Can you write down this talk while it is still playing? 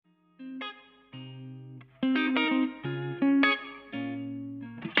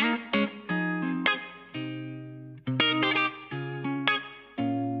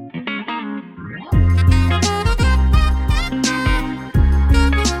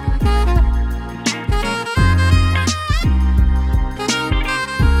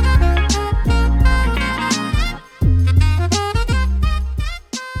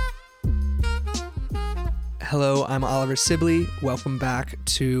Oliver Sibley. Welcome back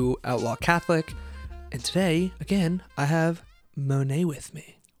to Outlaw Catholic. And today, again, I have Monet with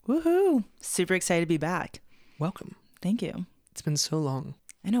me. Woohoo! Super excited to be back. Welcome. Thank you. It's been so long.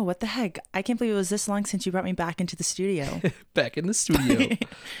 I know, what the heck? I can't believe it was this long since you brought me back into the studio. Back in the studio.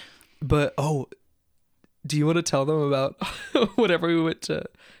 But, do you want to tell them about whatever we went to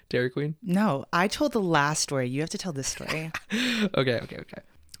Dairy Queen? No, I told the last story. You have to tell this story. Okay.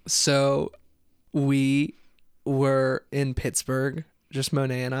 So we were in Pittsburgh, just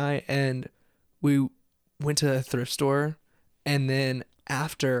Monet and I, and we went to a thrift store, and then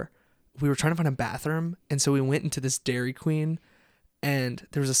after we were trying to find a bathroom, and so we went into this Dairy Queen, and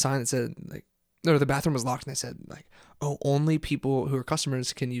there was a sign that said the bathroom was locked, and they said only people who are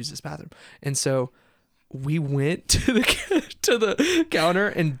customers can use this bathroom. And so we went to the counter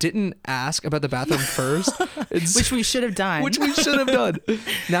and didn't ask about the bathroom first. Which we should have done.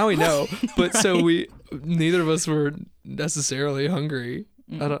 Now we know. But right. So neither of us were necessarily hungry.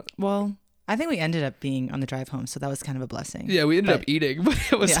 Well, I think we ended up being on the drive home, so that was kind of a blessing. Yeah, we ended up eating, but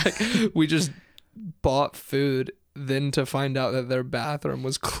it was like we just bought food then to find out that their bathroom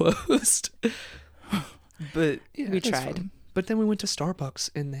was closed. But yeah, we tried. Fun. But then we went to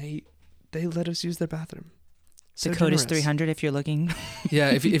Starbucks and they let us use their bathroom. So the code is 300 if you're looking.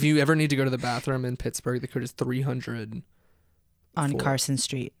 Yeah, if you ever need to go to the bathroom in Pittsburgh, the code is 300. On Carson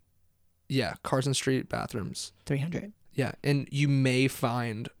Street. Yeah, Carson Street bathrooms. 300. Yeah, and you may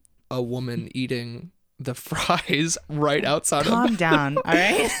find a woman eating the fries right outside Calm down, all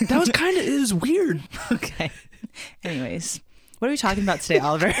right? It was weird. Okay. Anyways, what are we talking about today,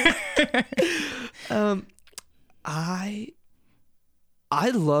 Oliver? I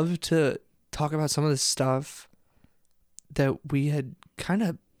love to talk about some of the stuff that we had kind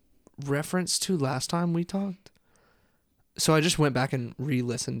of referenced to last time we talked. So I just went back and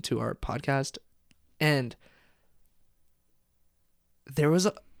re-listened to our podcast, and there was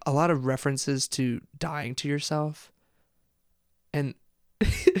a lot of references to dying to yourself. And do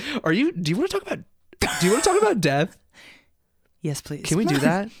you want to talk about death? Yes, please. Can we do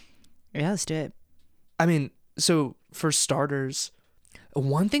that? Yeah, let's do it. I mean, so for starters,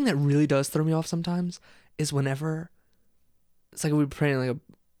 one thing that really does throw me off sometimes is whenever it's like we're praying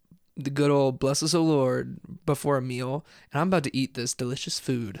the good old bless us, O Lord, before a meal, and I'm about to eat this delicious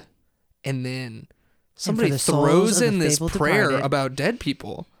food, and then somebody throws in this prayer about dead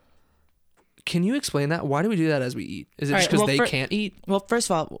people. Can you explain that? Why do we do that as we eat? Is it just because they can't eat? Well, first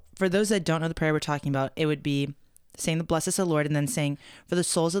of all, for those that don't know the prayer we're talking about, it would be saying the bless us, O Lord, and then saying, for the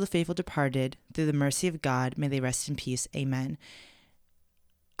souls of the faithful departed, through the mercy of God, may they rest in peace. Amen.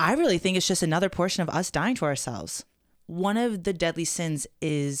 I really think it's just another portion of us dying to ourselves. One of the deadly sins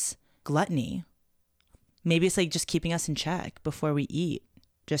is gluttony. Maybe it's like just keeping us in check before we eat,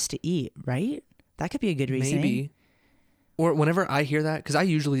 just to eat, right? That could be a good reason. Maybe. Or whenever I hear that, because I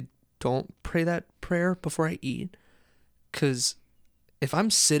usually don't pray that prayer before I eat, because if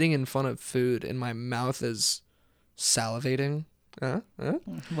I'm sitting in front of food and my mouth is salivating,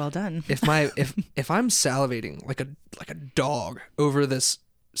 well done. if I'm salivating like a dog over this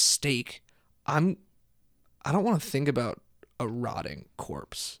steak, I don't want to think about a rotting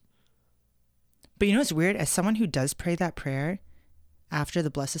corpse. But you know what's weird? As someone who does pray that prayer after the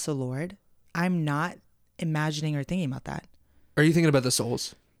bless us, O Lord, I'm not imagining or thinking about that. Are you thinking about the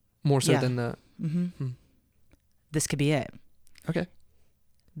souls more so than the? Mm-hmm. This could be it. Okay.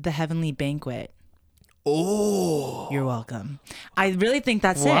 The heavenly banquet. Oh, you're welcome. I really think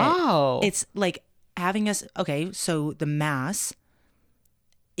that's it. Wow. It's like having us. Okay, so the Mass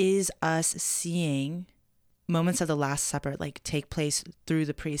is us seeing moments of the Last Supper take place through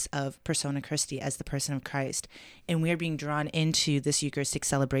the priest of persona Christi as the person of Christ, and we are being drawn into this Eucharistic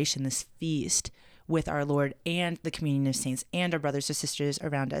celebration, this feast with our Lord and the communion of saints and our brothers and sisters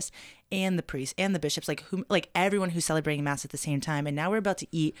around us and the priests and the bishops, everyone who's celebrating Mass at the same time. And now we're about to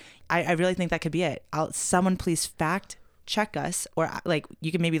eat. I really think that could be it. Someone please fact check us, or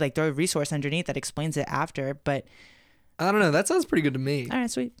you can maybe throw a resource underneath that explains it after, but I don't know. That sounds pretty good to me. All right,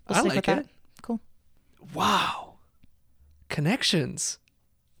 sweet. We'll stick with that. Cool. Wow. Connections.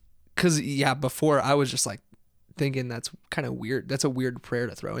 Because, before I was just thinking that's kind of weird. That's a weird prayer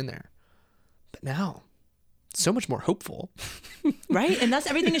to throw in there. But now, so much more hopeful. Right? And that's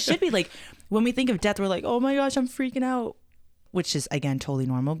everything it should be. When we think of death, we're like, oh my gosh, I'm freaking out. Which is, again, totally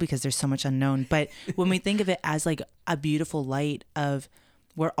normal because there's so much unknown. But when we think of it as a beautiful light of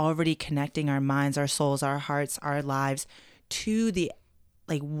we're already connecting our minds, our souls, our hearts, our lives to the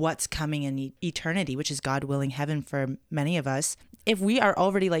what's coming in eternity, which is God willing heaven for many of us. If we are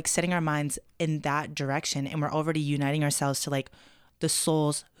already setting our minds in that direction and we're already uniting ourselves to the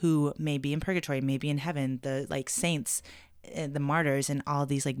souls who may be in purgatory, may be in heaven, the like saints, the martyrs, and all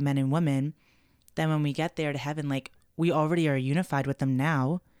these like men and women, then when we get there to heaven, like we already are unified with them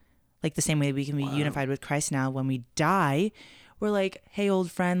now, like the same way we can be unified with Christ now. When we die, we're like, hey,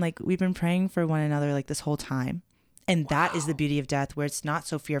 old friend, like we've been praying for one another like this whole time. And that is the beauty of death, where it's not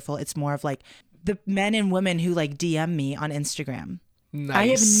so fearful. It's more of like the men and women who like DM me on Instagram. Nice. I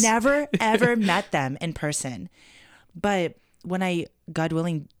have never, ever met them in person. But when I, God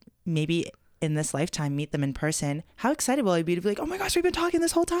willing, maybe in this lifetime, meet them in person, how excited will I be to be like, oh my gosh, we've been talking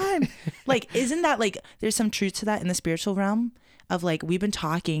this whole time. Like, isn't that like, there's some truth to that in the spiritual realm of like, we've been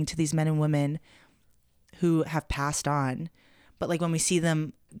talking to these men and women who have passed on. But like when we see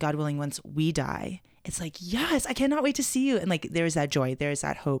them, God willing, once we die, it's like, yes, I cannot wait to see you. And like, there's that joy, there's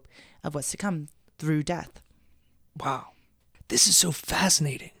that hope of what's to come through death. Wow. This is so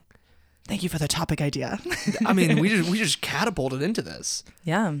fascinating. Thank you for the topic idea. I mean, we just catapulted into this.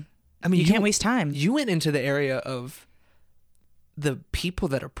 Yeah. I mean, you can't waste time. You went into the area of the people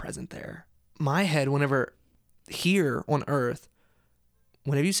that are present there. My head, whenever here on earth,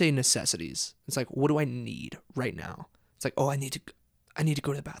 whenever you say necessities, it's like, what do I need right now? It's like, oh, I need to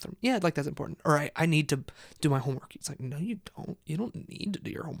go to the bathroom. Yeah, like that's important. Or I need to do my homework. It's like, no, you don't. You don't need to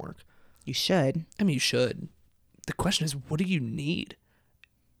do your homework. You should. I mean, you should. The question is, what do you need?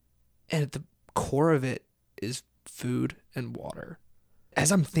 And at the core of it is food and water.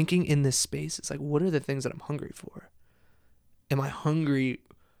 As I'm thinking in this space, it's like, what are the things that I'm hungry for? Am I hungry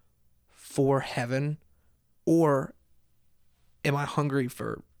for heaven? Or am I hungry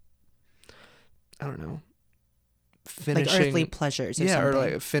for, I don't know, finishing. Like earthly pleasures or something. Or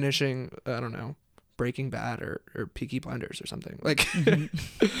like finishing, I don't know, Breaking Bad or Peaky Blinders or something. Like,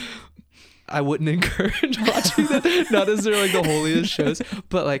 I wouldn't encourage watching that. Not as they're like the holiest shows,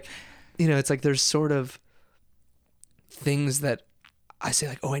 but like, you know, it's like there's sort of things that I say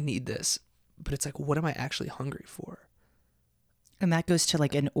like, oh, I need this. But it's like, what am I actually hungry for? And that goes to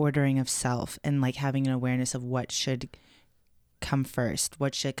like an ordering of self and like having an awareness of what should come first,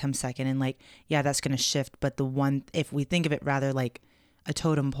 what should come second. And like, yeah, that's going to shift. But the one, if we think of it rather like a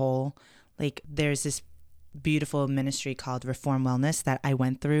totem pole, like there's this beautiful ministry called Reform Wellness that I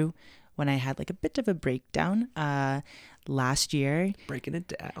went through when I had like a bit of a breakdown last year. Breaking it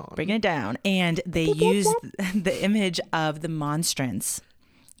down. And they used the image of the monstrance,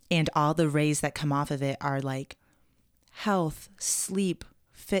 and all the rays that come off of it are like health, sleep,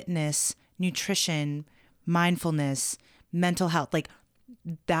 fitness, nutrition, mindfulness, mental health. Like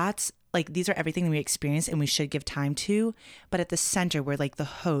that's like, these are everything that we experience and we should give time to. But at the center where like the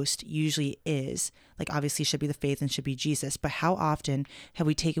host usually is, like obviously should be the faith and should be Jesus. But how often have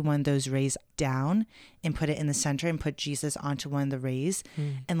we taken one of those rays down and put it in the center and put Jesus onto one of the rays?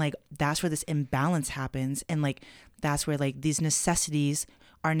 And like, that's where this imbalance happens. And like, that's where like these necessities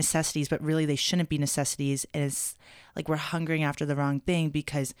are necessities, but really they shouldn't be necessities. And it's like, we're hungering after the wrong thing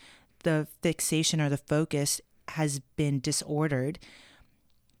because the fixation or the focus has been disordered.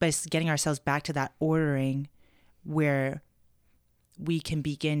 But it's getting ourselves back to that ordering where we can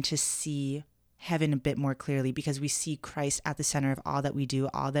begin to see heaven a bit more clearly, because we see Christ at the center of all that we do,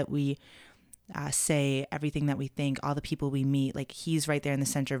 all that we say, everything that we think, all the people we meet. Like he's right there in the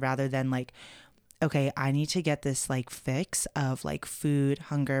center, rather than like, okay, I need to get this like fix of like food,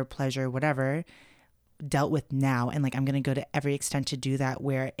 hunger, pleasure, whatever dealt with now. And like, I'm going to go to every extent to do that,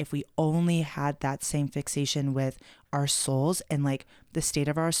 where if we only had that same fixation with our souls and like the state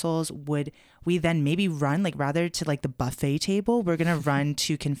of our souls, would we then maybe run like rather to like the buffet table? We're going to run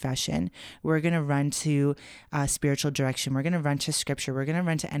to confession. We're going to run to spiritual direction. We're going to run to scripture. We're going to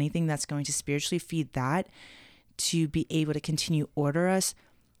run to anything that's going to spiritually feed that, to be able to continue order us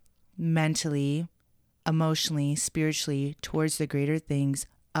mentally, emotionally, spiritually towards the greater things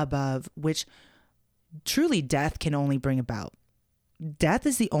above, which truly death can only bring about. Death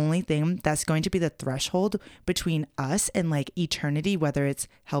is the only thing that's going to be the threshold between us and like eternity, whether it's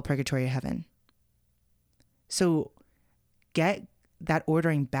hell, purgatory, or heaven. So get that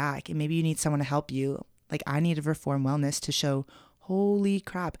ordering back, and maybe you need someone to help you. Like I need to Reform Wellness to show, holy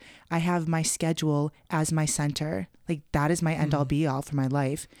crap, I have my schedule as my center. Like that is my end all be all for my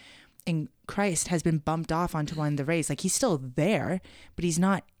life. And Christ has been bumped off onto one of the rays. Like he's still there, but he's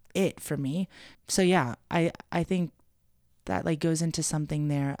not it for me. So yeah, I think that like goes into something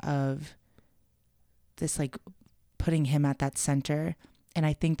there of this like putting him at that center, and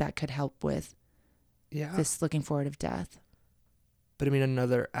I think that could help with this looking forward of death. But I mean,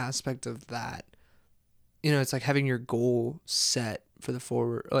 another aspect of that, you know, it's like having your goal set for the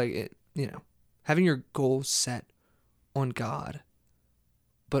forward, like it, you know, having your goal set on God,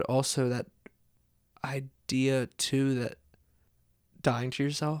 but also that idea too that dying to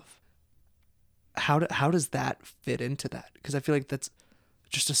yourself. How does that fit into that? Because I feel like that's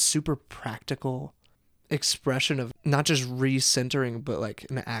just a super practical expression of not just recentering, but like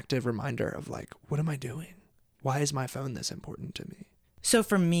an active reminder of like, what am I doing? Why is my phone this important to me? So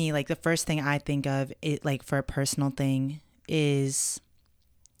for me, like the first thing I think of it, like for a personal thing, is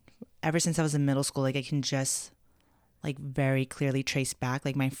ever since I was in middle school, like I can just like very clearly trace back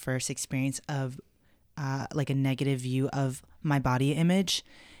like my first experience of like a negative view of my body image,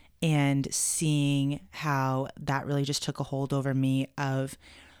 and seeing how that really just took a hold over me of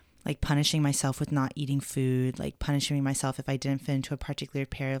like punishing myself with not eating food, like punishing myself if I didn't fit into a particular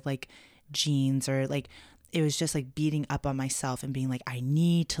pair of like jeans, or like it was just like beating up on myself and being like, I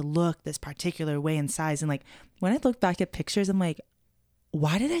need to look this particular way and size. And like when I look back at pictures, I'm like,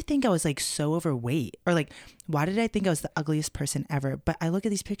 why did I think I was like so overweight? Or like, why did I think I was the ugliest person ever? But I look at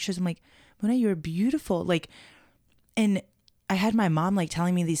these pictures, I'm like, Mona, you're beautiful. Like, and I had my mom like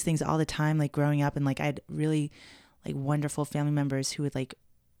telling me these things all the time, like growing up, and like I had really like wonderful family members who would like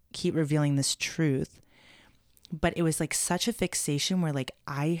keep revealing this truth. But it was like such a fixation where like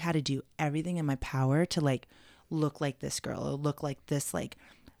I had to do everything in my power to like look like this girl, or look like this like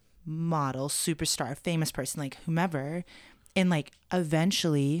model, superstar, famous person, like whomever. And like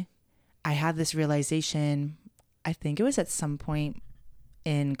eventually I had this realization, I think it was at some point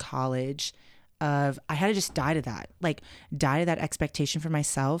in college, of I had to just die to that, like die to that expectation for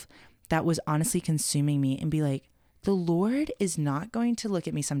myself that was honestly consuming me, and be like, the Lord is not going to look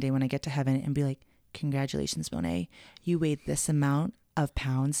at me someday when I get to heaven and be like, congratulations, Monet, you weighed this amount of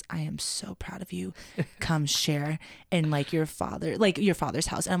pounds. I am so proud of you. Come share in like your father's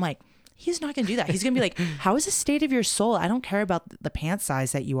house. And I'm like, he's not going to do that. He's going to be like, how is the state of your soul? I don't care about the pant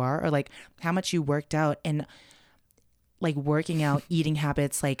size that you are, or like how much you worked out. And like working out, eating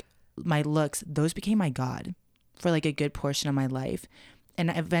habits, like my looks, those became my God for like a good portion of my life.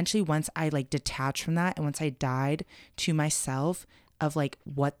 And eventually once I like detached from that, and once I died to myself of like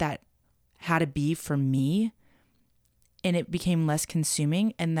what that had to be for me, and it became less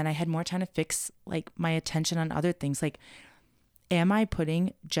consuming, and then I had more time to fix like my attention on other things. Like, am I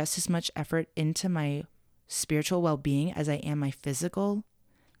putting just as much effort into my spiritual well-being as I am my physical?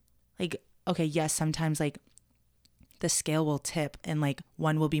 Like, okay, yes, sometimes like the scale will tip and like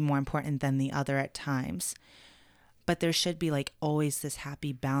one will be more important than the other at times, but there should be like always this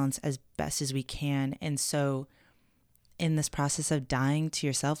happy balance as best as we can. And so in this process of dying to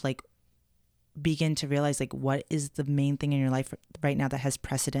yourself, like begin to realize like what is the main thing in your life right now that has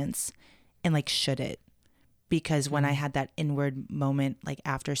precedence, and like should it? Because when I had that inward moment, like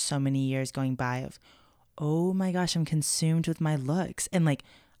after so many years going by of, oh my gosh, I'm consumed with my looks. And like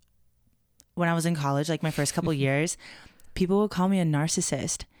when I was in college, like my first couple years, people would call me a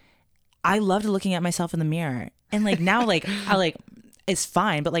narcissist. I loved looking at myself in the mirror. And like now, like I like, it's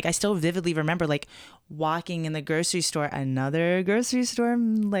fine, but like I still vividly remember like walking in the grocery store, another grocery store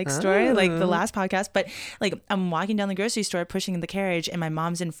like story, like the last podcast, but like I'm walking down the grocery store pushing the carriage, and my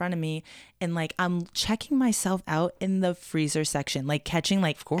mom's in front of me, and like I'm checking myself out in the freezer section, like catching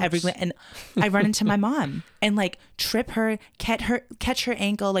like everything, and I run into my mom and like trip her, catch her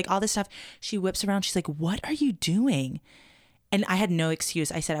ankle, like all this stuff. She whips around, she's like, what are you doing? And I had no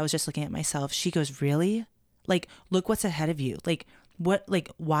excuse. I said I was just looking at myself. She goes, really? Like, look what's ahead of you. Like, what, like,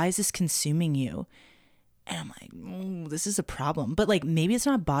 why is this consuming you? And I'm like, this is a problem. But like, maybe it's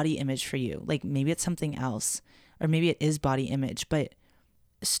not body image for you. Like, maybe it's something else, or maybe it is body image. But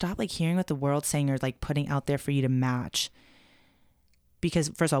stop like hearing what the world's saying, or like putting out there for you to match. Because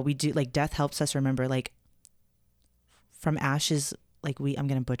first of all, we do like death helps us remember, like from ashes, like I'm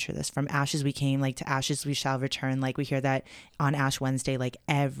going to butcher this. From ashes we came, like to ashes we shall return. Like we hear that on Ash Wednesday, like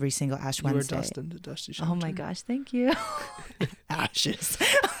every single Ash Wednesday. You are dust, and to dust you shall Oh return. my gosh, thank you. Ashes.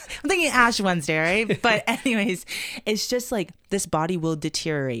 I'm thinking Ash Wednesday, right? But anyways, it's just like this body will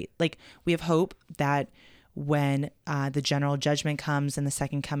deteriorate. Like we have hope that when the general judgment comes and the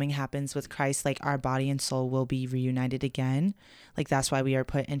second coming happens with Christ, like our body and soul will be reunited again. Like that's why we are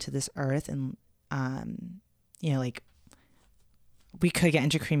put into this earth. And, you know, like we could get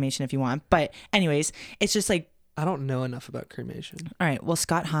into cremation if you want. But anyways, it's just like, I don't know enough about cremation. all right. Well,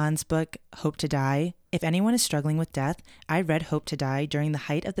 Scott Hahn's book, Hope to Die. If anyone is struggling with death, I read Hope to Die during the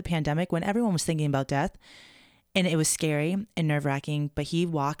height of the pandemic when everyone was thinking about death. And it was scary and nerve-wracking, but he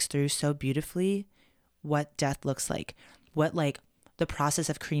walks through so beautifully what death looks like, what like the process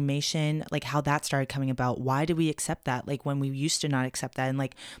of cremation, like how that started coming about. Why do we accept that? Like when we used to not accept that, and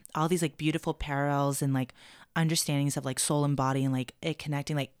like all these like beautiful parallels and like understandings of like soul and body and like it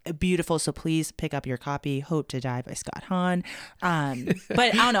connecting, like beautiful. So please pick up your copy, Hope to Die by Scott Hahn.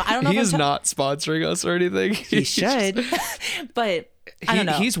 But I don't know He if is not sponsoring us or anything. he should. But I don't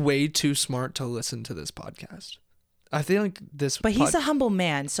know. He's way too smart to listen to this podcast. I feel like this. But he's a humble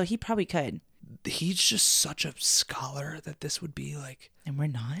man, so he probably could. He's just such a scholar that this would be like. And we're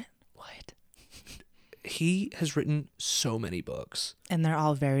not? What? He has written so many books. And they're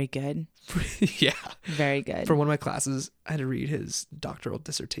all very good. Yeah. Very good. For one of my classes, I had to read his doctoral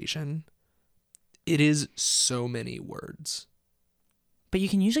dissertation. It is so many words. But you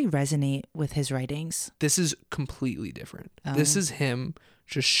can usually resonate with his writings. This is completely different. Oh. This is him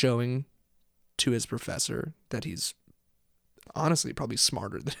just showing to his professor that he's honestly probably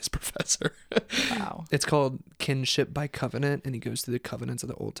smarter than his professor. Wow. It's called Kinship by Covenant, and he goes through the covenants of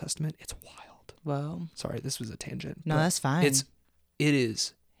the Old Testament. It's wild. Whoa. Sorry, this was a tangent. No, but that's fine. It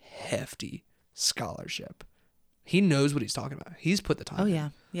is hefty scholarship. He knows what he's talking about. He's put the time. Oh in. yeah.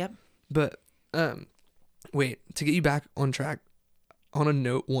 Yep. But wait, to get you back on track, I want to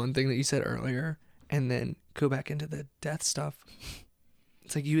note one thing that you said earlier and then go back into the death stuff.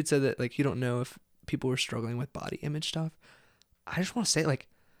 It's like you had said that like you don't know if people were struggling with body image stuff. I just want to say like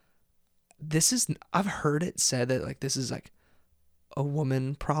I've heard it said that like this is like a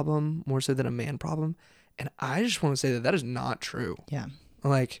woman problem more so than a man problem, and I just want to say that that is not true. Yeah.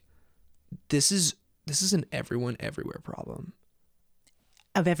 Like this is an everyone everywhere problem.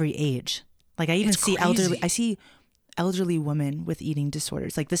 Of every age. Like I even It's see crazy. elderly women with eating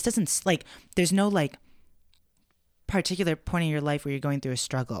disorders. Like this doesn't like there's no like particular point in your life where you're going through a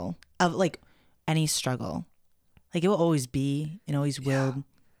struggle of like any struggle. Like it will always be and always will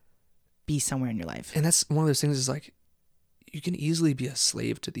be somewhere in your life. And that's one of those things is like you can easily be a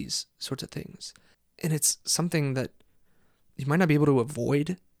slave to these sorts of things. And it's something that you might not be able to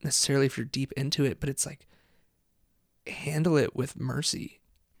avoid necessarily if you're deep into it, but it's like handle it with mercy.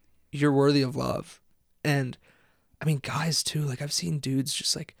 You're worthy of love. And I mean, guys too, like I've seen dudes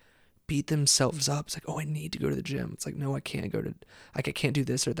just like beat themselves up. It's like, oh, I need to go to the gym. It's like, no, I can't go to, like, I can't do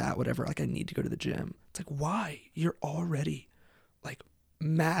this or that, whatever. Like, I need to go to the gym. It's like, why? You're already like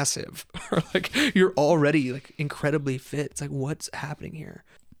massive or like you're already like incredibly fit. It's like, what's happening here?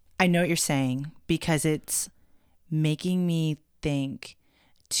 I know what you're saying because it's making me think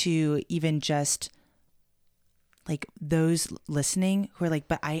to even just like those listening who are like,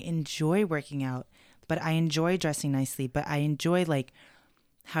 but I enjoy working out, but I enjoy dressing nicely, but I enjoy like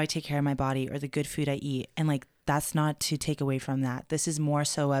how I take care of my body or the good food I eat. And like, that's not to take away from that. This is more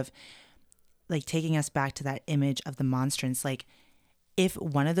so of like taking us back to that image of the monstrance. Like if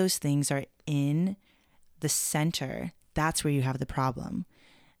one of those things are in the center, that's where you have the problem.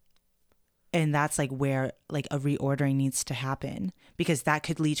 And that's like where like a reordering needs to happen because that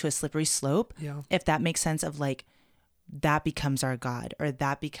could lead to a slippery slope. Yeah. If that makes sense of like, that becomes our God or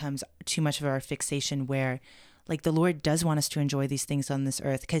that becomes too much of our fixation where like the Lord does want us to enjoy these things on this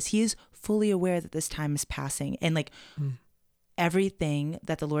earth because he is fully aware that this time is passing and like everything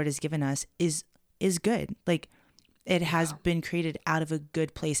that the Lord has given us is good. Like it has been created out of a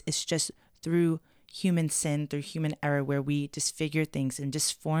good place. It's just through human sin, through human error where we disfigure things and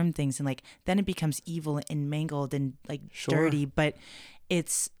disform things and like then it becomes evil and mangled and like dirty. But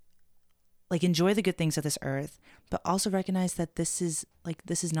it's like enjoy the good things of this earth, but also recognize that this is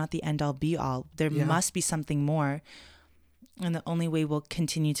not the end all be all. There must be something more. And the only way we'll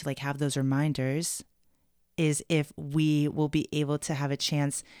continue to like have those reminders is if we will be able to have a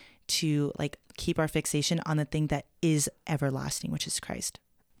chance to like keep our fixation on the thing that is everlasting, which is Christ.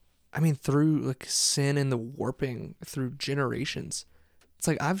 I mean, through like sin and the warping through generations, it's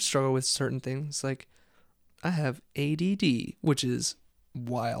like I've struggled with certain things. Like I have ADD, which is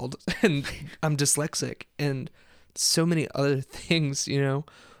wild, and I'm dyslexic and so many other things, you know.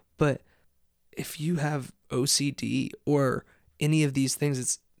 But if you have OCD or any of these things,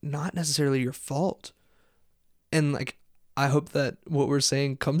 it's not necessarily your fault. And like, I hope that what we're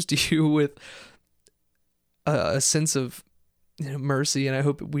saying comes to you with a sense of mercy, and I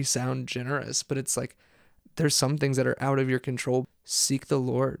hope we sound generous, but it's like there's some things that are out of your control. Seek the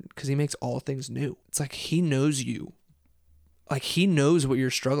Lord because he makes all things new. It's like he knows you. Like he knows what you're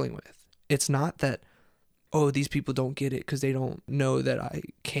struggling with. It's not that, oh, these people don't get it because they don't know that I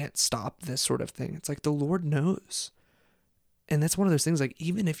can't stop this sort of thing. It's like the Lord knows. And that's one of those things, like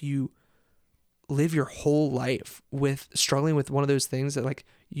even if you live your whole life with struggling with one of those things that like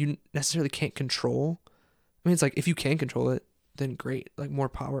you necessarily can't control. I mean, it's like if you can control it, then great, like more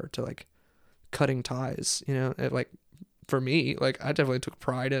power to like cutting ties, you know. It, like for me, like I definitely took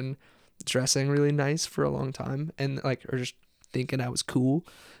pride in dressing really nice for a long time and like, or just thinking I was cool.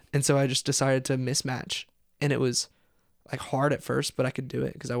 And so I just decided to mismatch And it was like hard at first, but I could do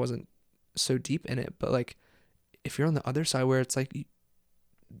it because I wasn't so deep in it. But like, if you're on the other side where it's like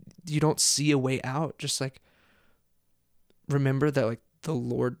you don't see a way out, just like remember that like the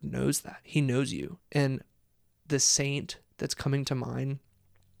Lord knows that. He knows you. And the saint that's coming to mind,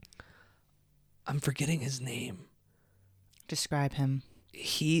 I'm forgetting his name. Describe him.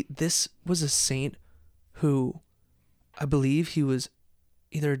 This was a saint who, I believe he was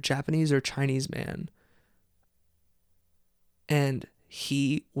either a Japanese or Chinese man. And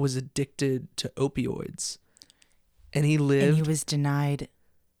he was addicted to opioids. And he lived. And he was denied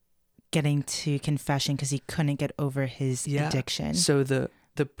getting to confession because he couldn't get over his addiction. So the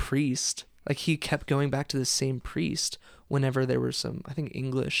priest, like he kept going back to the same priest whenever there were some, I think,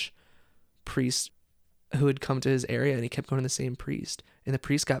 English priests who had come to his area, and he kept going to the same priest. And the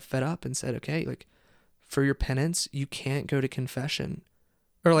priest got fed up and said, okay, like for your penance, you can't go to confession.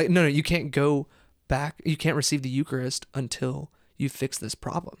 Or like, no, you can't go back. You can't receive the Eucharist until you fix this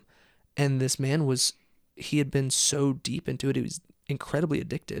problem. And this man he had been so deep into it. He was incredibly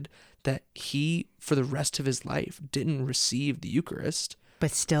addicted that he, for the rest of his life, didn't receive the Eucharist.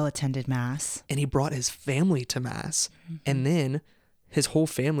 But still attended Mass. And he brought his family to Mass. Mm-hmm. And then his whole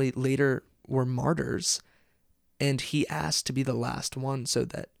family later were martyrs. And he asked to be the last one so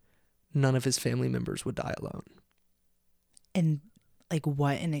that none of his family members would die alone. And like,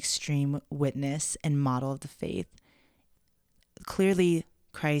 what an extreme witness and model of the faith. Clearly,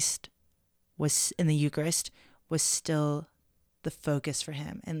 Christ was in the Eucharist was still the focus for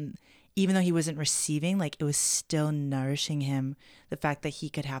him. And even though he wasn't receiving, like it was still nourishing him, the fact that he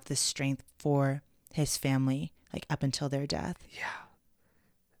could have this strength for his family, like up until their death. Yeah.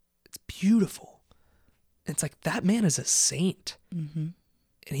 It's beautiful. It's like that man is a saint. Mm-hmm.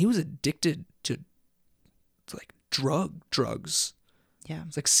 And he was addicted to like drugs. Yeah.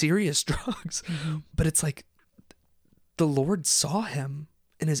 It's like serious drugs. Mm-hmm. But it's like the Lord saw him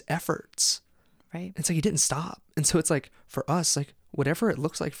in his efforts. Right. It's like he didn't stop. And so it's like for us, like whatever it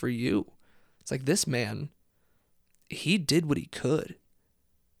looks like for you, it's like this man, he did what he could.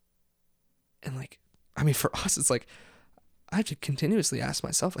 And like, I mean, for us, it's like, I have to continuously ask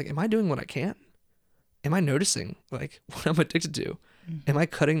myself, like, am I doing what I can? Am I noticing like what I'm addicted to? Mm-hmm. Am I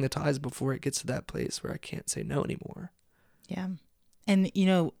cutting the ties before it gets to that place where I can't say no anymore? Yeah. And, you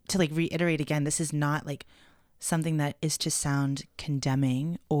know, to like reiterate again, this is not like something that is to sound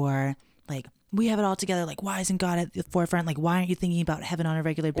condemning or like, we have it all together. Like, why isn't God at the forefront? Like, why aren't you thinking about heaven on a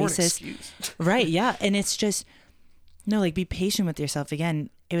regular basis? Right. Yeah. And it's just, no, like be patient with yourself. Again,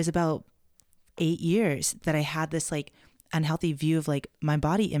 it was about 8 years that I had this like unhealthy view of like my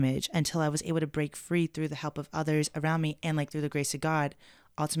body image until I was able to break free through the help of others around me and like through the grace of God,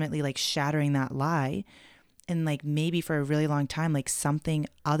 ultimately like shattering that lie. And like maybe for a really long time, like something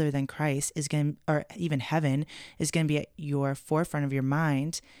other than Christ is going to, or even heaven is going to be at your forefront of your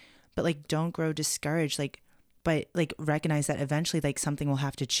mind. But like, don't grow discouraged, like, but like recognize that eventually like something will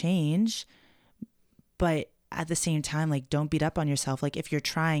have to change. But at the same time, like, don't beat up on yourself. Like if you're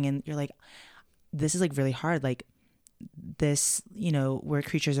trying and you're like, this is like really hard, like this, you know, we're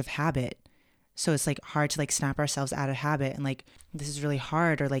creatures of habit. So it's like hard to like snap ourselves out of habit and like, this is really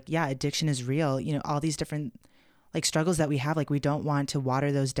hard, or like, yeah, addiction is real, you know, all these different like struggles that we have. Like we don't want to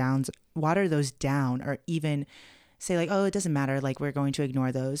water those down, or even say like, oh, it doesn't matter. Like we're going to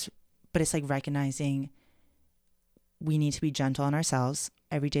ignore those. But it's like recognizing we need to be gentle on ourselves.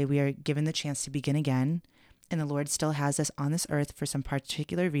 Every day we are given the chance to begin again. And the Lord still has us on this earth for some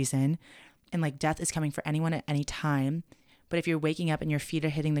particular reason. And like death is coming for anyone at any time. But if you're waking up and your feet are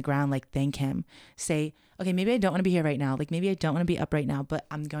hitting the ground, like thank him. Say, okay, maybe I don't want to be here right now. Like maybe I don't want to be up right now, but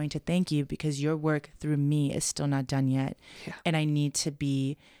I'm going to thank you because your work through me is still not done yet. Yeah. And I need to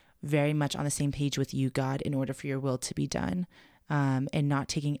be very much on the same page with you, God, in order for your will to be done. And not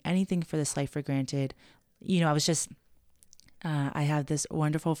taking anything for this life for granted. You know, I was just, I have this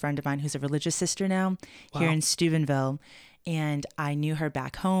wonderful friend of mine who's a religious sister now here in Steubenville. And I knew her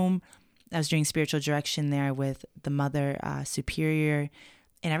back home. I was doing spiritual direction there with the Mother Superior.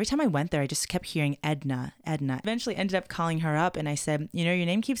 And every time I went there, I just kept hearing Edna. Eventually ended up calling her up and I said, you know, your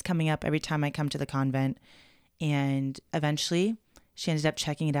name keeps coming up every time I come to the convent. And eventually she ended up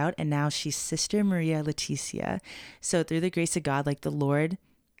checking it out, and now she's Sister Maria Leticia. So through the grace of God, like the Lord,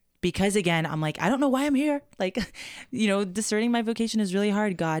 because again, I'm like, I don't know why I'm here. Like, you know, discerning my vocation is really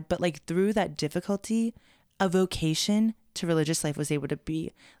hard, God. But like through that difficulty, a vocation to religious life was able to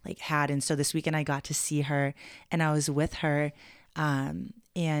be like had. And so this weekend I got to see her and I was with her.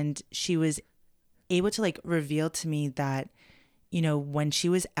 And she was able to like reveal to me that, you know, when she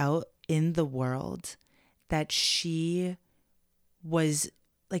was out in the world, that she was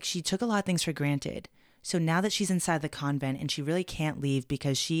like, she took a lot of things for granted. So now that she's inside the convent and she really can't leave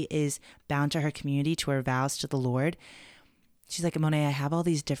because she is bound to her community, to her vows to the Lord, she's like, Monet, I have all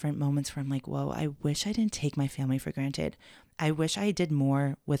these different moments where I'm like, whoa, I wish I didn't take my family for granted. I wish I did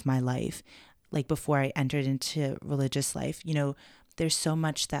more with my life, like before I entered into religious life. You know, there's so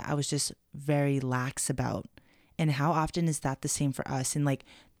much that I was just very lax about. And how often is that the same for us? And like,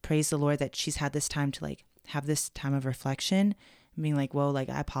 praise the Lord that she's had this time to like have this time of reflection, being like, whoa, like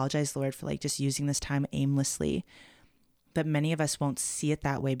I apologize, Lord, for like just using this time aimlessly. But many of us won't see it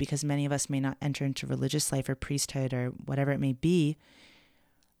that way because many of us may not enter into religious life or priesthood or whatever it may be.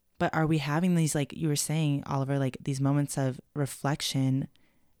 But are we having these, like you were saying, Oliver, like these moments of reflection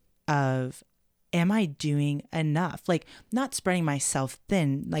of, am I doing enough? Like not spreading myself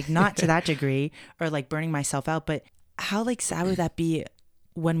thin, like not to that degree, or like burning myself out, but how like sad would that be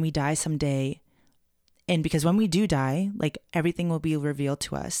when we die someday? And because when we do die, like everything will be revealed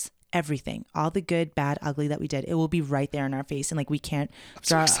to us. Everything, all the good, bad, ugly that we did, it will be right there in our face. And like, we can't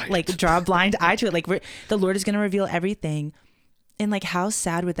draw a blind eye to it. Like the Lord is going to reveal everything. And like, how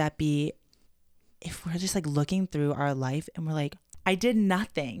sad would that be if we're just like looking through our life and we're like, I did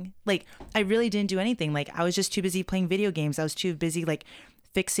nothing. Like, I really didn't do anything. Like, I was just too busy playing video games. I was too busy like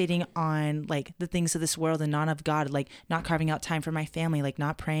fixating on like the things of this world and not of God, like not carving out time for my family, like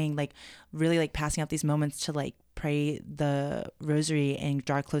not praying, like really like passing out these moments to like pray the rosary and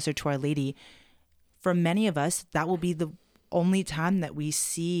draw closer to Our Lady. For many of us, that will be the only time that we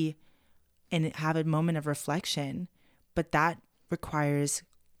see and have a moment of reflection. But that requires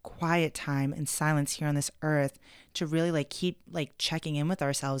quiet time and silence here on this earth to really like keep like checking in with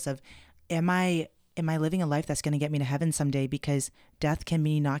ourselves of, am I living a life that's going to get me to heaven someday? Because death can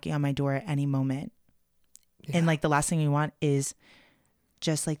be knocking on my door at any moment. Yeah. And like the last thing we want is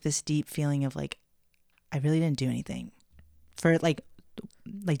just like this deep feeling of like, I really didn't do anything. For like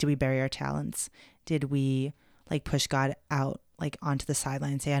did we bury our talents? Did we like push God out like onto the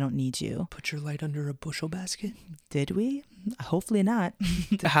sideline and say, I don't need you? Put your light under a bushel basket? Did we? Hopefully not.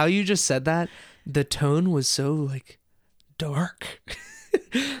 How you just said that, the tone was so like dark.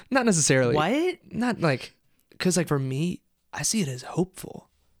 Not necessarily. What? Not like, because like for me, I see it as hopeful,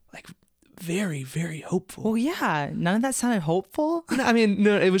 like very, very hopeful. Well, yeah, none of that sounded hopeful. No, I mean,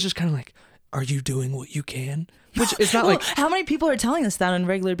 no, it was just kind of like, are you doing what you can? Which it's not like, how many people are telling us that on a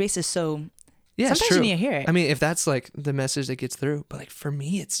regular basis? So yeah, sometimes it's true. you need to hear it. I mean, if that's like the message that gets through, but like for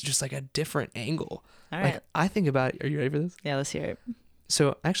me, it's just like a different angle. All like right. I think about it. Are you ready for this? Yeah, let's hear it.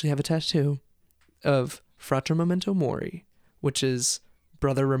 So I actually have a tattoo of Frater Memento Mori, which is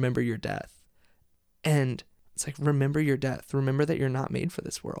brother, remember your death. And it's like, remember your death. Remember that you're not made for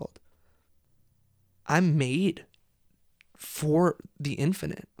this world. I'm made for the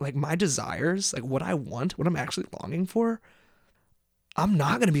infinite. Like my desires, like what I want, what I'm actually longing for, I'm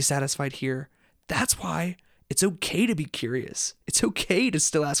not going to be satisfied here. That's why it's okay to be curious. It's okay to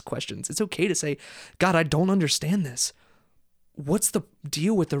still ask questions. It's okay to say, God, I don't understand this. What's the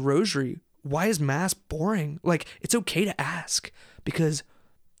deal with the rosary? Why is mass boring? Like, it's okay to ask because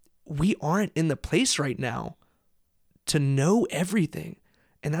we aren't in the place right now to know everything.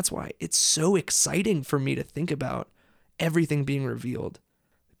 And that's why it's so exciting for me to think about everything being revealed.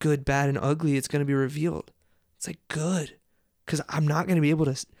 Good, bad, and ugly, it's going to be revealed. It's like, good. Because I'm not going to be able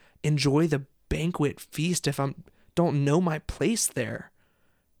to enjoy the banquet feast if I don't know my place there.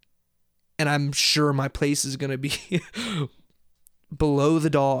 And I'm sure my place is going to be below the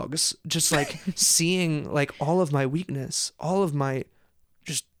dogs. Just like seeing like all of my weakness, all of my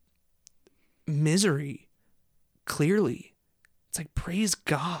just misery clearly. It's like, praise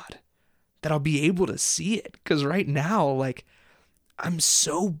God that I'll be able to see it. Because right now, like, I'm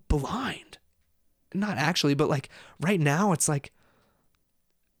so blind. Not actually, but like right now, it's like,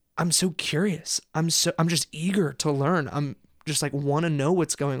 I'm so curious. I'm just eager to learn. I'm just like, want to know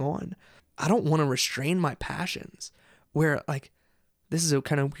what's going on. I don't want to restrain my passions where like, this is a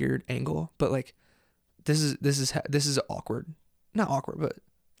kind of weird angle, but like, this is awkward. Not awkward, but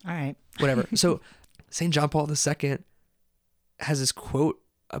all right, whatever. So St. John Paul II has this quote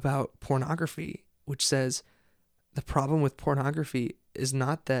about pornography, which says, the problem with pornography is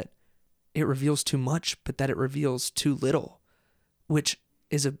not that it reveals too much, but that it reveals too little, which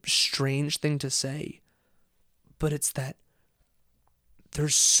is a strange thing to say, but it's that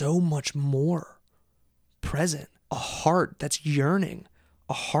there's so much more present, a heart that's yearning,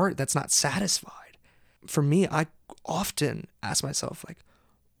 a heart that's not satisfied. For me, I often ask myself, like,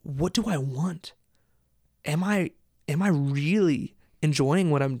 what do I want? Am I really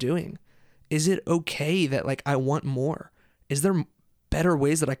enjoying what I'm doing? Is it okay that like I want more? Is there better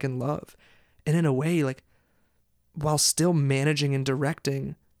ways that I can love? And in a way, like, while still managing and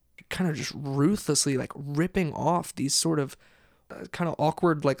directing kind of just ruthlessly like ripping off these sort of kind of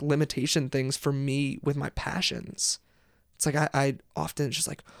awkward like limitation things for me with my passions. It's like I often it's just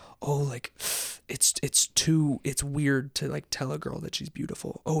like, oh, like it's weird to like tell a girl that she's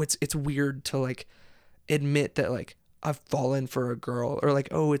beautiful. Oh, it's weird to like admit that like I've fallen for a girl, or like,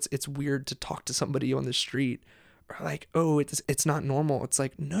 oh, it's weird to talk to somebody on the street, or like, oh, it's not normal. It's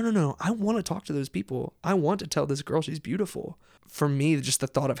like, no, I want to talk to those people. I want to tell this girl she's beautiful. For me, just the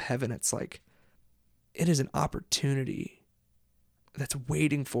thought of heaven, it's like, it is an opportunity that's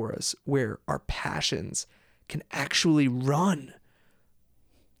waiting for us where our passions can actually run.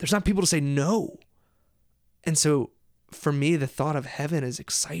 There's not people to say no. And so for me, the thought of heaven is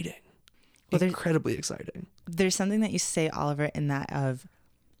exciting. Well, incredibly exciting. There's something that you say, Oliver, in that of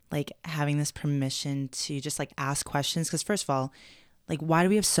like having this permission to just like ask questions. Because first of all, like, why do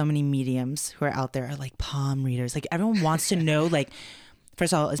we have so many mediums who are out there, are like palm readers? Like, everyone wants to know, like,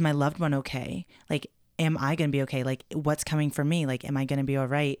 first of all, is my loved one okay? Like, am I going to be okay? Like, what's coming for me? Like, am I going to be all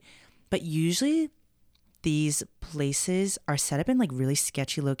right? But usually these places are set up in like really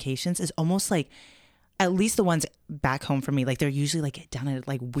sketchy locations. It's almost like, at least the ones back home for me, like they're usually like down a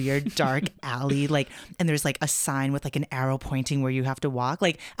like weird dark alley, like, and there's like a sign with like an arrow pointing where you have to walk.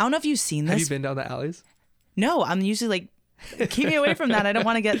 Like, I don't know if you've seen this. Have you been down the alleys? No, I'm usually like, keep me away from that. I don't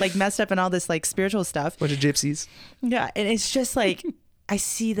want to get like messed up in all this like spiritual stuff. Bunch of gypsies. Yeah. And it's just like, I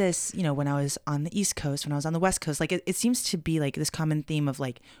see this, you know, when I was on the East Coast, when I was on the West Coast, like it seems to be like this common theme of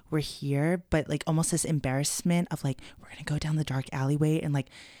like, we're here, but like almost this embarrassment of like, we're going to go down the dark alleyway and like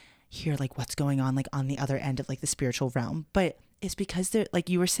hear like what's going on like on the other end of like the spiritual realm. But it's because they're, like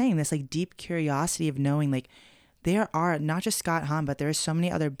you were saying, this like deep curiosity of knowing like there are not just Scott Hahn, but there are so many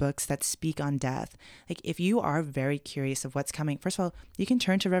other books that speak on death. Like, if you are very curious of what's coming, first of all, you can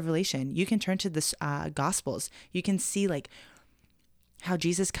turn to Revelation. You can turn to the Gospels. You can see like how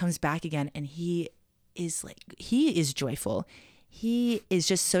Jesus comes back again, and he is joyful. He is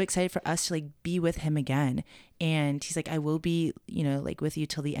just so excited for us to like be with him again. And he's like, I will be, you know, like with you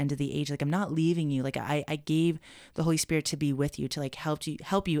till the end of the age. Like, I'm not leaving you. Like, I gave the Holy Spirit to be with you, to like help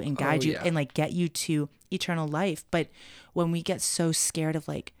you and guide you and like get you to eternal life. But when we get so scared of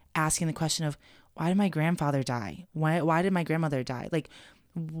like asking the question of, why did my grandfather die? Why did my grandmother die? Like,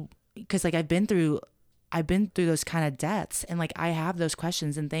 because like I've been through those kind of deaths, and like I have those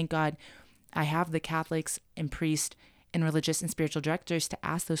questions, and thank God I have the Catholics and priests and religious and spiritual directors to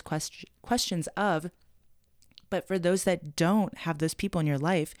ask those questions of. But for those that don't have those people in your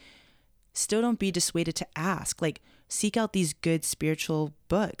life, still don't be dissuaded to ask. Like, seek out these good spiritual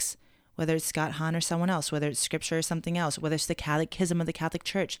books, whether it's Scott Hahn or someone else, whether it's scripture or something else, whether it's the Catechism of the Catholic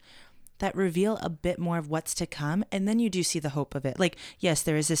Church, that reveal a bit more of what's to come. And then you do see the hope of it. Like, yes,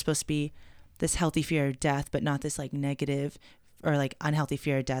 there is supposed to be this healthy fear of death, but not this like negative or like unhealthy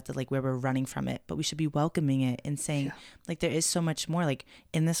fear of death, that like where we're running from it. But we should be welcoming it and saying, like, there is so much more. Like,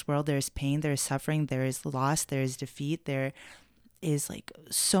 in this world, there is pain, there is suffering, there is loss, there is defeat, there is like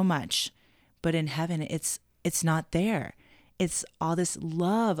so much. But in heaven, it's not there. It's all this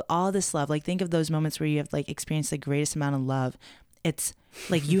love. Like, think of those moments where you have like experienced the greatest amount of love. It's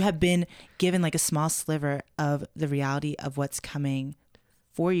like you have been given like a small sliver of the reality of what's coming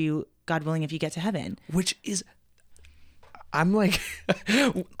for you, God willing, if you get to heaven. Which is, I'm like,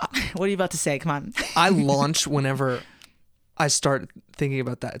 what are you about to say? Come on. I launch whenever I start thinking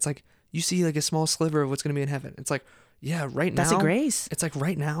about that. It's like, you see like a small sliver of what's going to be in heaven. It's like, yeah, right now. That's a grace. It's like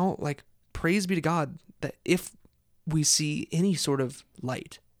right now, like, praise be to God that if we see any sort of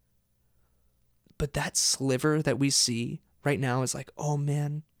light, but that sliver that we see right now is like, oh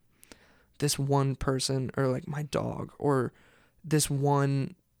man, this one person, or like my dog, or this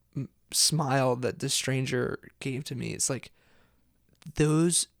one smile that this stranger gave to me. It's like,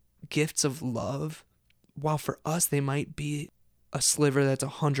 those gifts of love, while for us they might be a sliver that's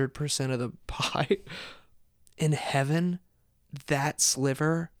 100% of the pie, in heaven, that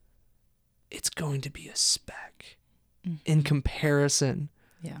sliver, it's going to be a speck in comparison.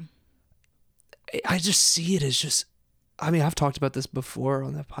 Yeah. I just see it as just, I mean, I've talked about this before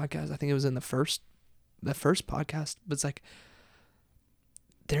on the podcast. I think it was in the first podcast, but it's like,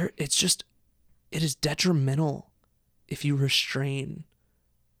 it is detrimental if you restrain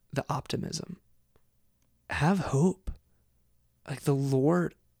the optimism. Have hope. Like, the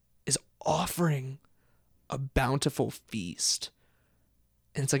Lord is offering a bountiful feast.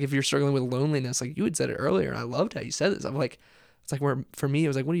 And it's like, if you're struggling with loneliness, like you had said it earlier, I loved how you said this. I'm like, it's like, where for me, it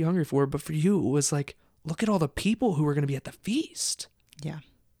was like, what are you hungry for? But for you, it was like, look at all the people who are going to be at the feast. Yeah.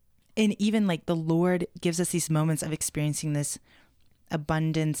 And even like the Lord gives us these moments of experiencing this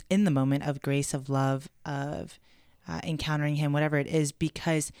abundance in the moment of grace, of love, of encountering him, whatever it is,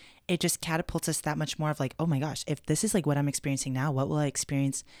 because it just catapults us that much more of like, oh my gosh, if this is like what I'm experiencing now, what will I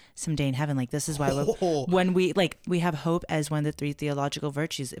experience someday in heaven? Like, this is why when we have hope as one of the 3 theological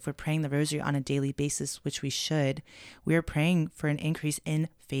virtues. If we're praying the rosary on a daily basis, which we should, we are praying for an increase in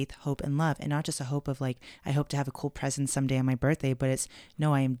faith, hope, and love. And not just a hope of like, I hope to have a cool present someday on my birthday, but it's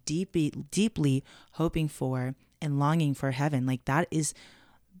no, I am deeply hoping for and longing for heaven. Like, that is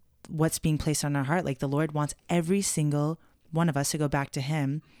what's being placed on our heart. Like, the Lord wants every single one of us to go back to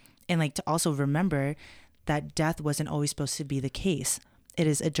him, and like to also remember that death wasn't always supposed to be the case. It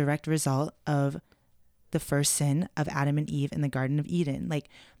is a direct result of the first sin of Adam and Eve in the Garden of Eden. Like,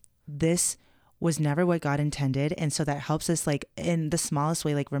 this was never what God intended. And so that helps us, like, in the smallest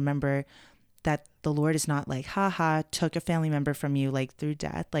way, like, remember that the Lord is not like, took a family member from you, like, through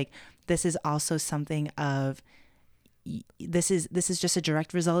death. Like, this is also something of, this is just a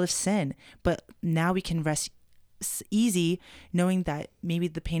direct result of sin. But now we can rest easy knowing that maybe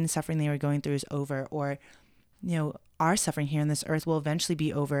the pain and suffering they were going through is over, or, you know, our suffering here on this earth will eventually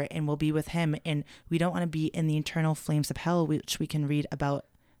be over and we'll be with him. And we don't want to be in the eternal flames of hell, which we can read about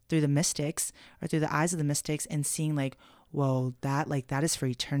through the mystics or through the eyes of the mystics, and seeing like, whoa, that is for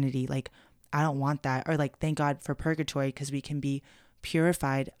eternity. Like, I don't want that. Or like, thank God for purgatory, because we can be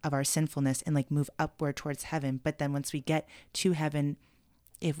purified of our sinfulness and like move upward towards heaven. But then once we get to heaven,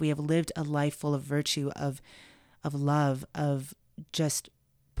 if we have lived a life full of virtue, of love, of just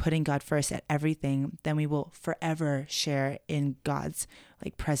putting God first at everything, then we will forever share in God's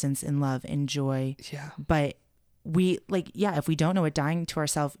like presence and love and joy. Yeah. But we if we don't know what dying to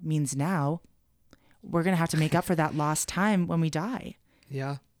ourselves means now, we're going to have to make up for that lost time when we die.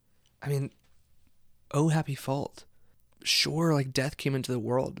 Yeah. I mean, oh, happy fault. Sure, like, death came into the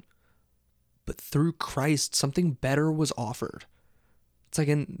world, but through Christ, something better was offered. It's like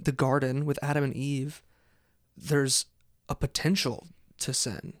in the garden with Adam and Eve, there's a potential to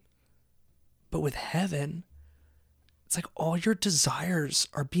sin. But with heaven, it's like all your desires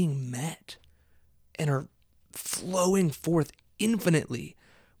are being met and are flowing forth infinitely,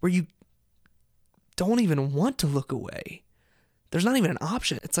 where you don't even want to look away. There's not even an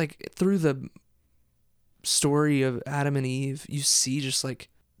option. It's like through the story of Adam and Eve, you see just like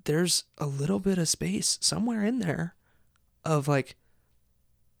there's a little bit of space somewhere in there of like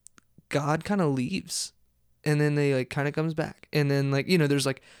God kind of leaves, and then they like kind of comes back, and then like, you know, there's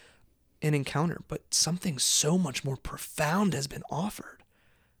like an encounter, but something so much more profound has been offered,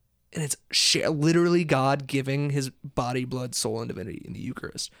 and it's literally God giving his body, blood, soul, and divinity in the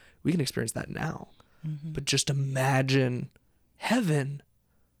Eucharist. We can experience that now. Mm-hmm. But just imagine heaven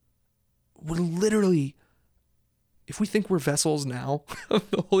would literally, if we think we're vessels now of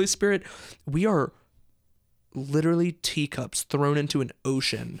the Holy Spirit, we are literally teacups thrown into an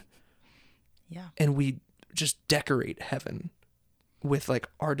ocean. Yeah. And we just decorate heaven with like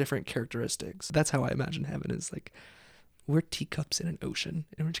our different characteristics. That's how I imagine heaven is. Like, we're teacups in an ocean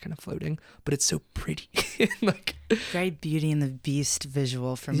and we're just kind of floating, but it's so pretty. Like, very Beauty and the Beast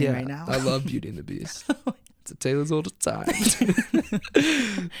visual for me right now. I love Beauty and the Beast. It's a tale as old as time.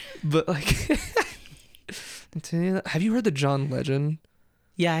 But like, have you heard the John Legend?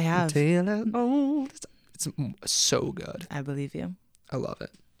 Yeah, I have. Tale as old. It's so good. I believe you. I love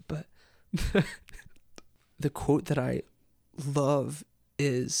it. But the quote that I love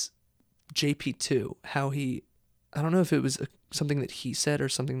is JP2, how he, I don't know if it was something that he said or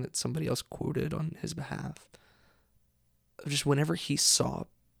something that somebody else quoted on his behalf. Just whenever he saw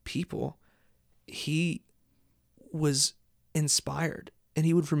people, he was inspired and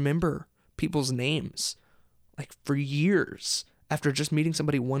he would remember people's names like for years after just meeting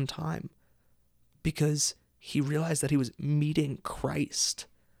somebody one time, because he realized that he was meeting Christ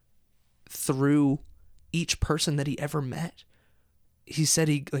through each person that he ever met. He said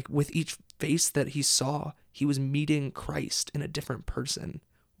he, like, with each face that he saw, he was meeting Christ in a different person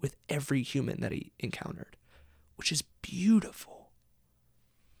with every human that he encountered, which is beautiful.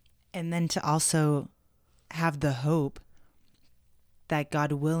 And then to also have the hope that,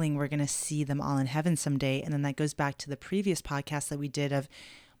 God willing, we're going to see them all in heaven someday. And then that goes back to the previous podcast that we did of,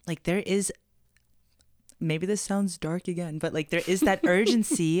 like, there is, maybe this sounds dark again, but like there is that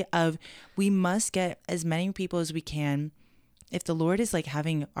urgency of, we must get as many people as we can. If the Lord is like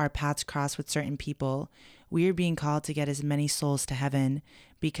having our paths cross with certain people, we are being called to get as many souls to heaven,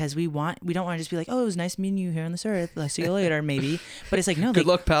 because we don't want to just be like, oh, it was nice meeting you here on this earth. I'll see you later, maybe. But it's like, no. Good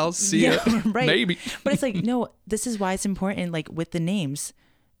luck, pals. See ya. Right. Maybe. But it's like, no, this is why it's important, like with the names.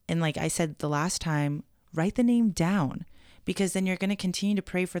 And like I said the last time, write the name down, because then you're going to continue to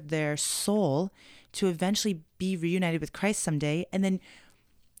pray for their soul to eventually be reunited with Christ someday. And then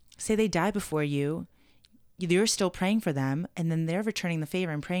say they die before you, you're still praying for them, and then they're returning the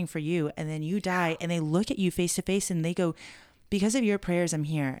favor and praying for you, and then you die and they look at you face to face and they go, because of your prayers, I'm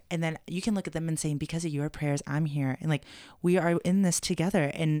here. And then you can look at them and say, because of your prayers, I'm here. And like, we are in this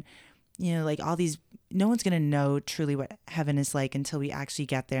together. And, you know, like all these, no one's going to know truly what heaven is like until we actually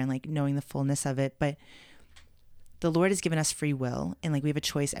get there and like knowing the fullness of it. But the Lord has given us free will, and like we have a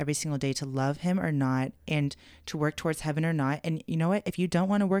choice every single day to love him or not, and to work towards heaven or not. And you know what? If you don't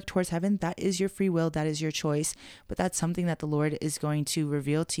want to work towards heaven, that is your free will. That is your choice. But that's something that the Lord is going to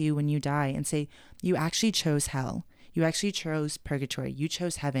reveal to you when you die and say, you actually chose hell. You actually chose purgatory. You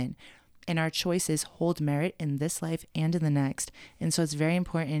chose heaven. And our choices hold merit in this life and in the next. And so it's very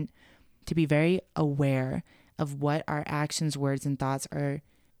important to be very aware of what our actions, words, and thoughts are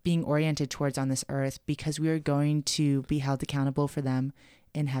being oriented towards on this earth, because we are going to be held accountable for them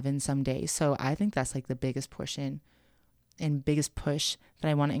in heaven someday. So I think that's like the biggest portion and biggest push that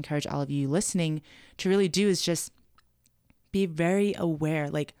I want to encourage all of you listening to really do, is just be very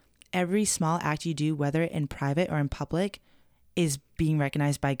aware. Like every small act you do, whether in private or in public, is being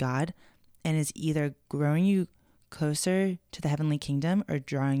recognized by God and is either growing you closer to the heavenly kingdom or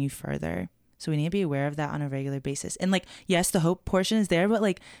drawing you further. So we need to be aware of that on a regular basis. And like, yes, the hope portion is there, but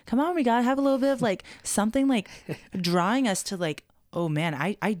like, come on, we gotta have a little bit of like something like drawing us to like, oh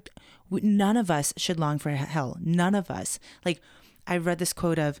man, none of us should long for hell. None of us. Like, I read this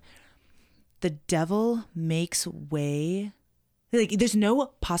quote of, the devil makes way, like there's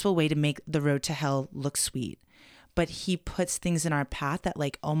no possible way to make the road to hell look sweet, but he puts things in our path that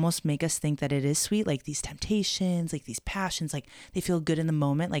like almost make us think that it is sweet, like these temptations, like these passions, like they feel good in the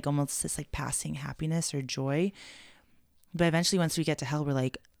moment, like almost this like passing happiness or joy. But eventually once we get to hell, we're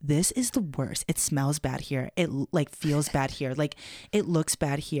like, this is the worst. It smells bad here. It like feels bad here. Like it looks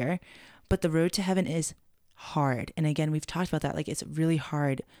bad here. But the road to heaven is hard. And again, we've talked about that. Like it's really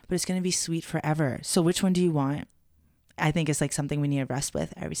hard, but it's going to be sweet forever. So which one do you want? I think it's like something we need to rest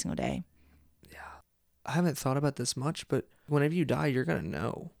with every single day. I haven't thought about this much, but whenever you die, you're going to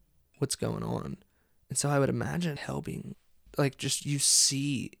know what's going on. And so I would imagine hell being like, just you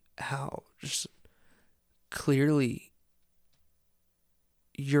see how just clearly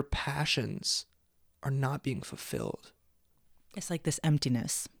your passions are not being fulfilled. It's like this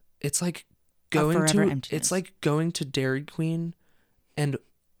emptiness. It's like emptiness. It's like going to Dairy Queen and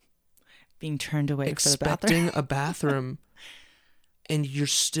being turned away expecting a bathroom and you're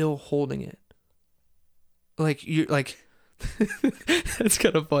still holding it. Like you're like, that's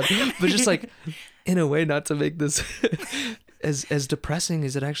kind of fun, but just like in a way, not to make this as depressing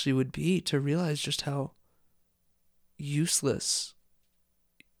as it actually would be, to realize just how useless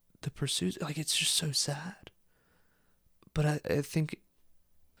the pursuit, like it's just so sad. But I think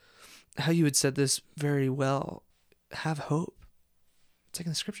how you had said this very well, have hope. It's like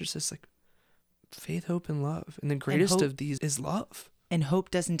in the scripture, it says like faith, hope, and love. And the greatest of these is love. And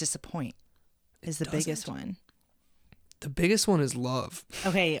hope doesn't disappoint. Is the biggest one. The biggest one is love.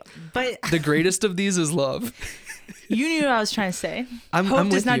 Okay, but the greatest of these is love. You knew what I was trying to say. Hope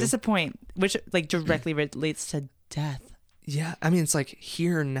does not disappoint, which like directly relates to death. Yeah, I mean, it's like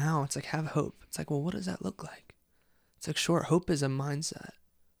here and now. It's like have hope. It's like, well, what does that look like? It's like, sure, hope is a mindset,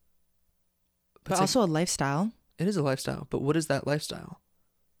 but also like, a lifestyle. It is a lifestyle, but what is that lifestyle?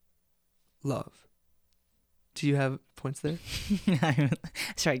 Love. Do you have points there? I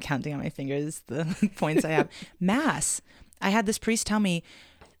started counting on my fingers the points I have. Mass. I had this priest tell me,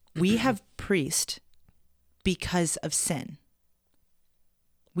 we have priest because of sin.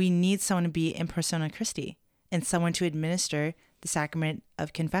 We need someone to be in persona Christi and someone to administer the sacrament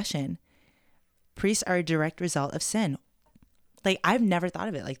of confession. Priests are a direct result of sin. Like, I've never thought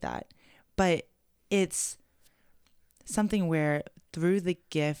of it like that, but it's something where through the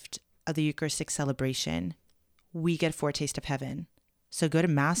gift of the Eucharistic celebration, we get a foretaste of heaven. So go to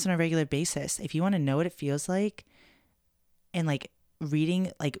Mass on a regular basis. If you want to know what it feels like, and like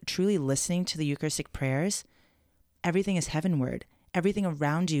reading, like truly listening to the Eucharistic prayers, everything is heavenward. Everything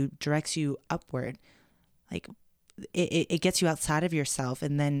around you directs you upward. Like it gets you outside of yourself.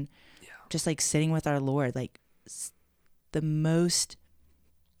 And then just like sitting with our Lord, like the most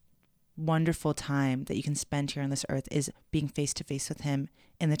wonderful time that you can spend here on this earth is being face to face with him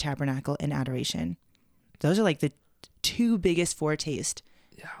in the tabernacle in adoration. Those are like the two biggest foretaste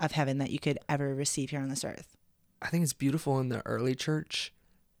of heaven that you could ever receive here on this earth. I think it's beautiful in the early church,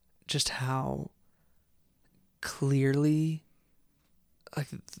 just how clearly like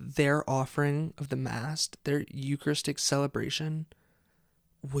their offering of the Mass, their Eucharistic celebration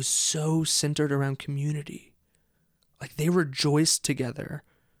was so centered around community. Like they rejoiced together.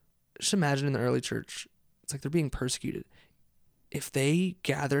 Just imagine in the early church, it's like they're being persecuted. If they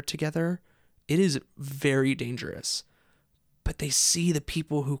gathered together it is very dangerous. But they see the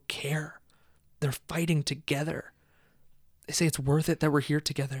people who care. They're fighting together. They say it's worth it that we're here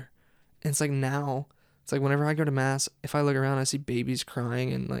together. And it's like now, it's like whenever I go to mass, if I look around, I see babies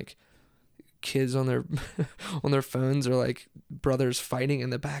crying and like kids on their on their phones, or like brothers fighting in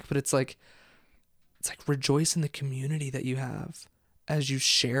the back. But it's like rejoice in the community that you have as you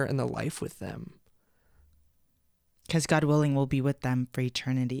share in the life with them. Because God willing, we'll be with them for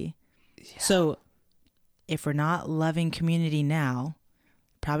eternity. Yeah. So if we're not loving community now,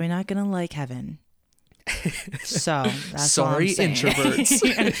 probably not going to like heaven. So that's sorry, all I'm saying.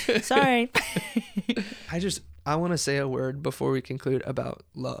 introverts. Sorry. I want to say a word before we conclude about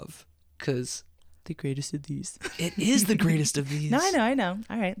love, because the greatest of these. It is the greatest of these. No, I know.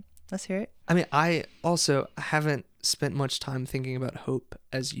 All right, let's hear it. I mean, I also haven't spent much time thinking about hope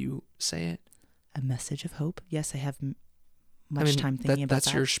as you say it. A message of hope. Yes, I have much time thinking about that.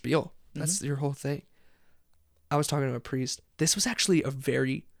 That's your spiel. That's your whole thing. I was talking to a priest. This was actually a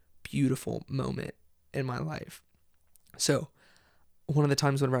very beautiful moment in my life. So, one of the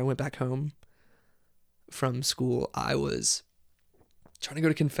times whenever I went back home from school, I was trying to go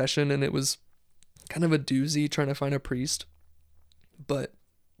to confession, and it was kind of a doozy trying to find a priest. But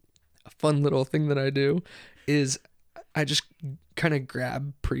a fun little thing that I do is I just kind of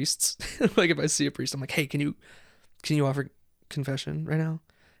grab priests. Like if I see a priest, I'm like, hey, can you offer confession right now?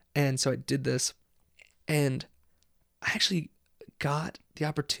 And so I did this, and I actually got the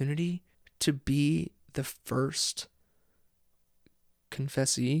opportunity to be the first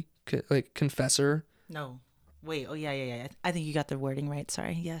confessor. No, wait. Oh yeah. I think you got the wording right.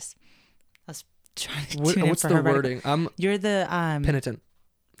 Sorry. Yes, I was trying to. What's the wording? You're the penitent.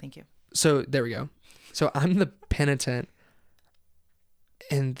 Thank you. So there we go. So I'm the penitent,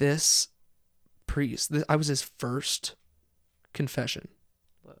 and this priest, I was his first confession.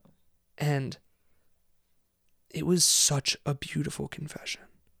 Whoa. And it was such a beautiful confession.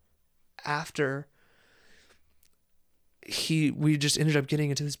 After we just ended up getting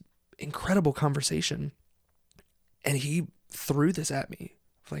into this incredible conversation, and he threw this at me,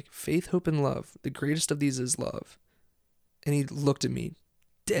 like, faith, hope, and love. The greatest of these is love. And he looked at me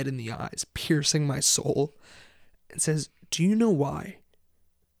dead in the eyes, piercing my soul, and says, do you know why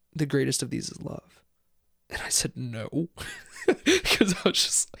the greatest of these is love? And I said, no. Because I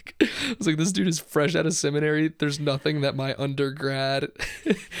was like, this dude is fresh out of seminary. There's nothing that my undergrad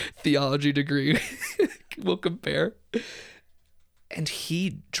theology degree will compare. And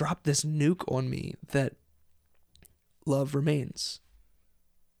he dropped this nuke on me that love remains.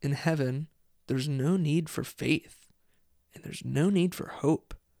 In heaven, there's no need for faith, and there's no need for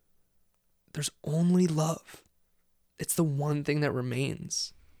hope. There's only love. It's the one thing that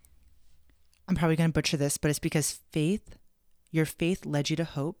remains. I'm probably going to butcher this, but it's because your faith led you to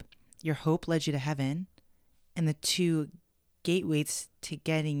hope, your hope led you to heaven, and the two gateways to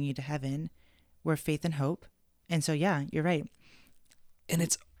getting you to heaven were faith and hope. And so, yeah, you're right. And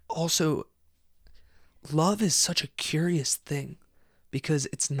it's also, love is such a curious thing, because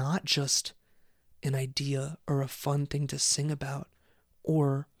it's not just an idea or a fun thing to sing about,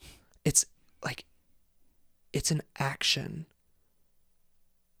 or it's like, it's an action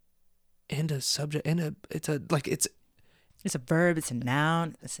and a subject and it's a verb, it's a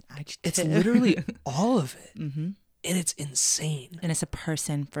noun, it's an adjective. It's literally all of it. Mm-hmm. And it's insane. And it's a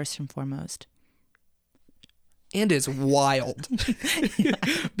person first and foremost. And it's wild.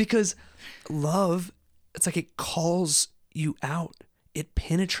 Because love, it's like it calls you out. It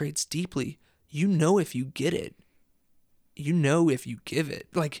penetrates deeply. You know if you get it. You know if you give it.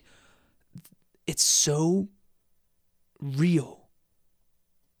 Like, it's so real.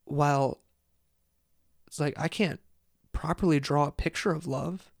 While it's like, I can't properly draw a picture of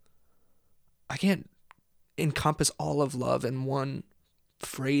love. I can't encompass all of love in one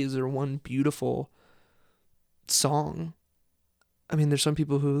phrase or one beautiful song. I mean, there's some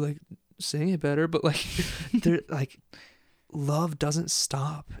people who like sing it better, but like, they're like, love doesn't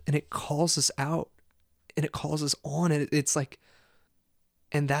stop, and it calls us out, and it calls us on, and it's like,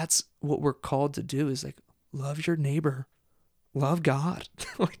 and that's what we're called to do, is like, love your neighbor, love God.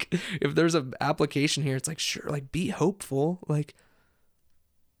 Like, if there's an application here, it's like, sure, like, be hopeful, like,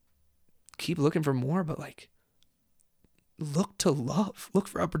 keep looking for more, but like, look to love, look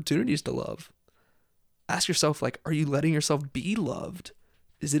for opportunities to love. Ask yourself, like, are you letting yourself be loved?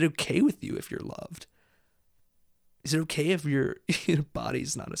 Is it okay with you if you're loved? Is it okay if your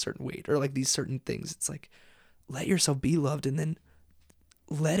body's not a certain weight, or like these certain things? It's like, let yourself be loved, and then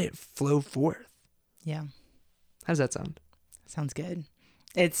let it flow forth. Yeah. How does that sound? Sounds good.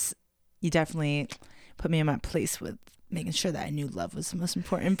 You definitely put me in my place with making sure that I knew love was the most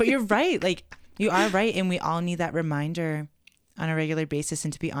important. But you're right. Like, You are right. And we all need that reminder on a regular basis,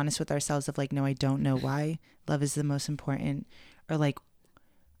 and to be honest with ourselves of like, no, I don't know why love is the most important, or like,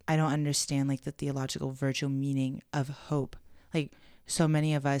 I don't understand like the theological virtual meaning of hope. Like so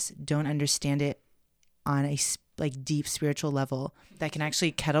many of us don't understand it on a like deep spiritual level that can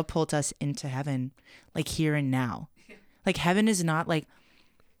actually catapult us into heaven, like here and now. Like heaven is not like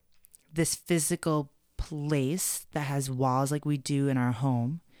this physical place that has walls like we do in our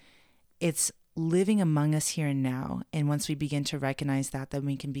home. It's living among us here and now. And once we begin to recognize that, then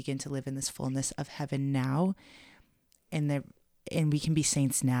we can begin to live in this fullness of heaven now. And we can be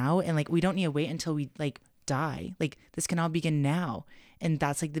saints now. And like, we don't need to wait until we like die. Like this can all begin now. And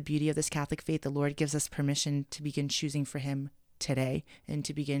that's like the beauty of this Catholic faith. The Lord gives us permission to begin choosing for him today and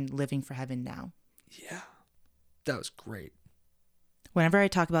to begin living for heaven now. Yeah. That was great. Whenever I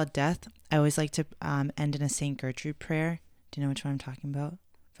talk about death, I always like to end in a St. Gertrude prayer. Do you know which one I'm talking about?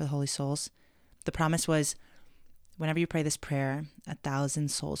 For the Holy Souls. The promise was, whenever you pray this prayer,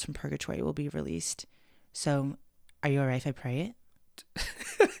 1,000 souls from purgatory will be released. So are you all right if I pray it?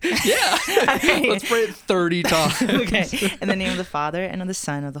 Yeah. Okay. Let's pray it 30 times. Okay. In the name of the Father, and of the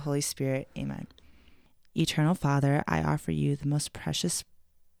Son, and of the Holy Spirit. Amen. Eternal Father, I offer you the most precious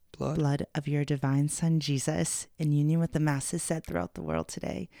blood of your divine Son, Jesus, in union with the masses said throughout the world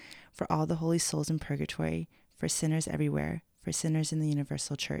today, for all the holy souls in purgatory, for sinners everywhere, for sinners in the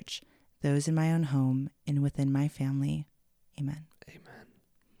universal church, those in my own home and within my family. Amen. Amen.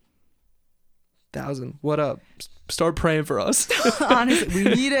 1,000. What up? Start praying for us. Honestly, we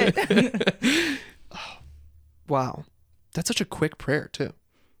need it. Oh, wow. That's such a quick prayer, too.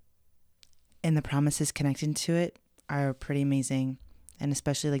 And the promises connected to it are pretty amazing. And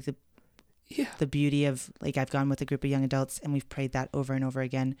especially like the beauty of like, I've gone with a group of young adults and we've prayed that over and over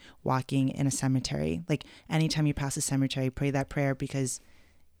again, walking in a cemetery. Like anytime you pass a cemetery, pray that prayer because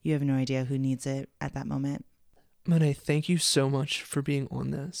you have no idea who needs it at that moment. Monet, thank you so much for being on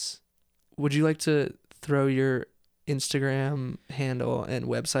this. Would you like to throw your Instagram handle and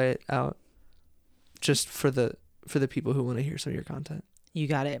website out just for the people who want to hear some of your content? You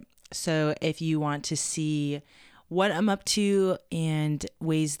got it. So if you want to see what I'm up to and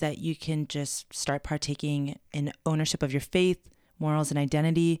ways that you can just start partaking in ownership of your faith, morals, and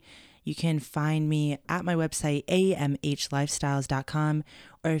identity, you can find me at my website, amhlifestyles.com.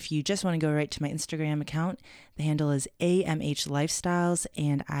 Or if you just want to go right to my Instagram account, the handle is amhlifestyles.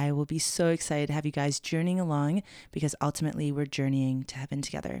 And I will be so excited to have you guys journeying along because ultimately we're journeying to heaven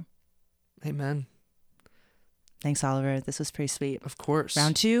together. Amen. Thanks, Oliver. This was pretty sweet. Of course.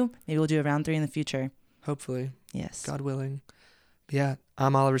 Round 2, maybe we'll do a round 3 in the future. Hopefully. Yes. God willing. Yeah.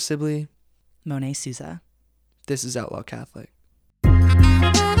 I'm Oliver Sibley. Monet Souza. This is Outlaw Catholic.